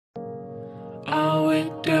all we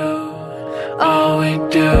do.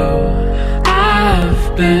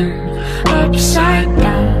 I've been upside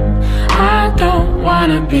down. I don't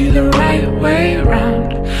wanna be the right way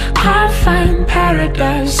round. Can't find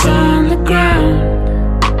paradise on the ground.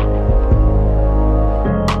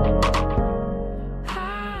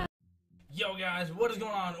 Yo guys, what is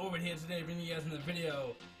going on? Orbit here today, bringing you guys another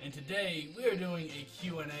video. And today we are doing a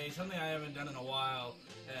Q&A, something I haven't done in a while.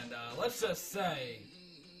 And let's just say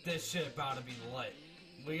this shit about to be lit.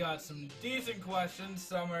 We got some decent questions.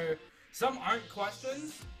 Some aren't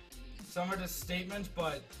questions. Some are just statements,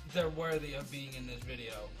 but they're worthy of being in this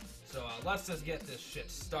video. So let's just get this shit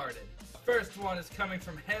started. First one is coming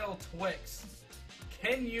from Hail Twix.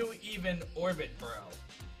 Can you even orbit, bro?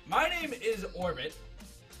 My name is Orbit.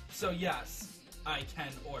 So yes, I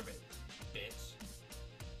can orbit, bitch.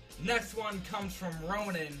 Next one comes from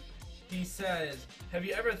Ronan. He says, have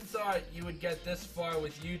you ever thought you would get this far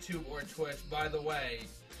with YouTube or Twitch? By the way,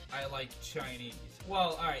 I like Chinese.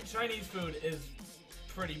 Well, alright, Chinese food is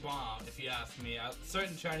pretty bomb, if you ask me.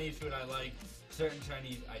 Certain Chinese food I like, certain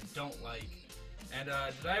Chinese I don't like. And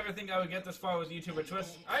did I ever think I would get this far with YouTube or Twitch?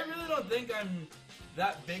 I really don't think I'm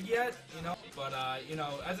that big yet, you know, but you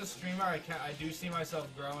know, as a streamer, I do see myself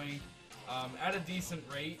growing at a decent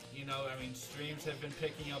rate. You know, I mean, streams have been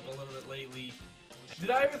picking up a little bit lately. Did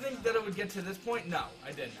I ever think that it would get to this point? No,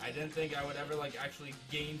 I didn't. I didn't think I would ever like actually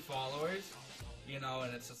gain followers, you know,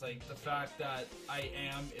 and it's just like the fact that I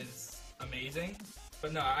am is amazing.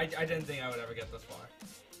 But no, I didn't think I would ever get this far,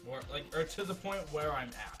 or to the point where I'm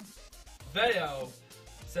at. Veo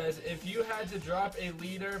says, if you had to drop a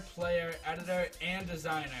leader, player, editor, and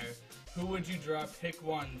designer, who would you drop? Pick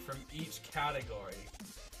one from each category.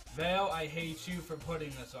 Veo, I hate you for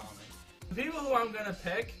putting this on me. The people who I'm gonna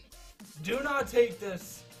pick, do not take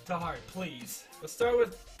this to heart, please. Let's start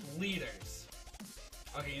with leaders.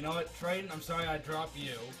 Okay, you know what? Triton, I'm sorry I dropped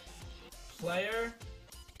you. Player,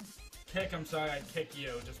 Kick, I'm sorry I'd kick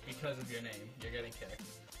you just because of your name. You're getting kicked.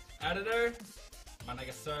 Editor, my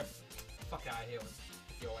nigga Surf, fuck out of here with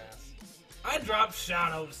your ass. I dropped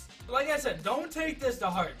Shadows. Like I said, don't take this to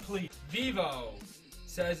heart, please. Vivo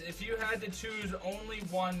says, if you had to choose only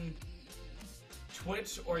one,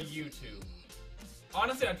 Twitch or YouTube?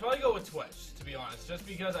 Honestly, I'd probably go with Twitch, to be honest, just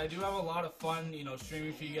because I do have a lot of fun, you know,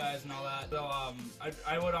 streaming for you guys and all that. So,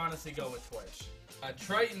 I would honestly go with Twitch.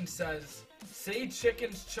 Triton says, say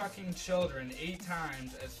chickens chucking children 8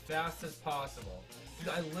 times as fast as possible. Dude,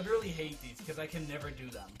 I literally hate these because I can never do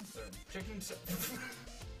them. Chickens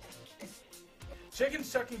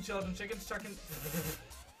chucking children, chickens chucking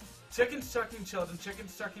children,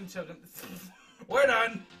 chickens chucking children. We're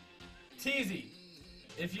done. Teasy.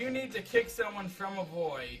 If you need to kick someone from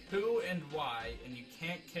Avoy, who and why, and you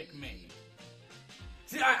can't kick me.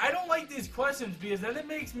 See, I don't like these questions because then it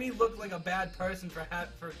makes me look like a bad person for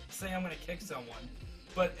saying I'm gonna kick someone.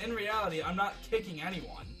 But in reality, I'm not kicking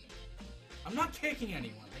anyone. I'm not kicking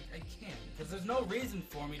anyone. I can't, because there's no reason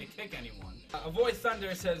for me to kick anyone. Avoy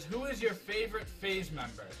Thunder says, who is your favorite FaZe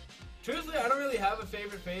member? Truthfully, I don't really have a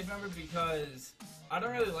favorite FaZe member because I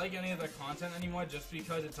don't really like any of their content anymore just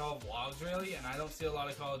because it's all vlogs really, and I don't see a lot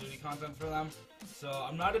of Call of Duty content for them. So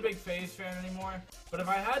I'm not a big FaZe fan anymore. But if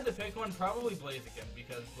I had to pick one, probably Blaziken,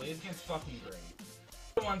 because Blaziken's fucking great.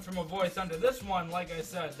 The one from Avoy Thunder. This one, like I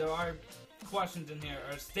said, there are questions in here,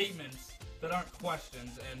 or statements that aren't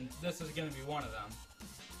questions, and this is going to be one of them.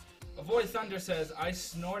 Avoy Thunder says, I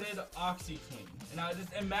snorted OxyClean. And now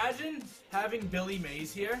just imagine having Billy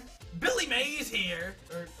Mays here. Billy Mays here!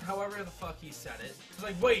 Or however the fuck he said it. It's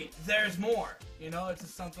like, wait, there's more. You know, it's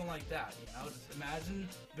just something like that. You know, just imagine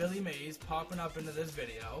Billy Mays popping up into this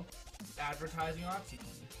video, advertising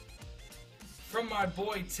OxyClean. From my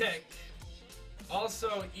boy Tick,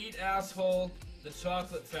 also eat asshole, the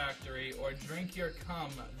chocolate factory, or drink your cum,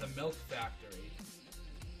 the milk factory.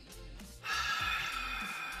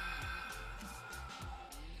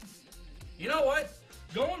 You know what?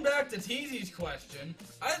 Going back to Teasy's question,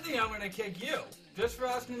 I think I'm gonna kick you just for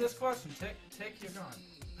asking this question. Tick, you're gone.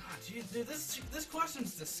 Ah, jeez, dude, this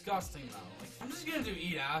question's disgusting though. Like, I'm just gonna do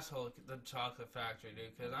eat asshole, the chocolate factory,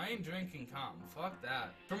 dude, because I ain't drinking cum. Fuck that.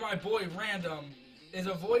 For my boy Random, is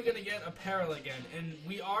Avoy gonna get Apparel again? And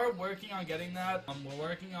we are working on getting that. We're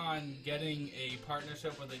working on getting a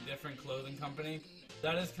partnership with a different clothing company.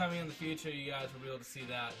 That is coming in the future. You guys will be able to see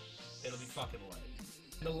that. It'll be fucking lit.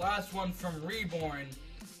 The last one from Reborn,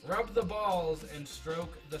 rub the balls and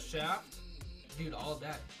stroke the shaft. Dude, all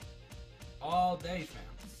day. All day, fam.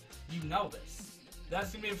 You know this.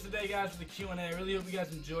 That's gonna be it for today, guys, for the Q&A. I really hope you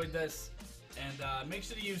guys enjoyed this. And make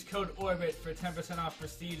sure to use code ORBIT for 10% off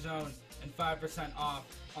Prestige Zone and 5% off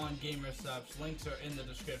on gamer subs. Links are in the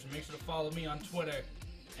description. Make sure to follow me on Twitter.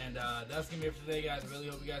 And that's going to be it for today, guys. I really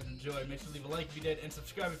hope you guys enjoyed. Make sure to leave a like if you did, and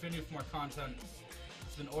subscribe if you're new for more content.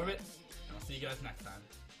 It's been Orbit, and I'll see you guys next time.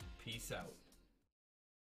 Peace out.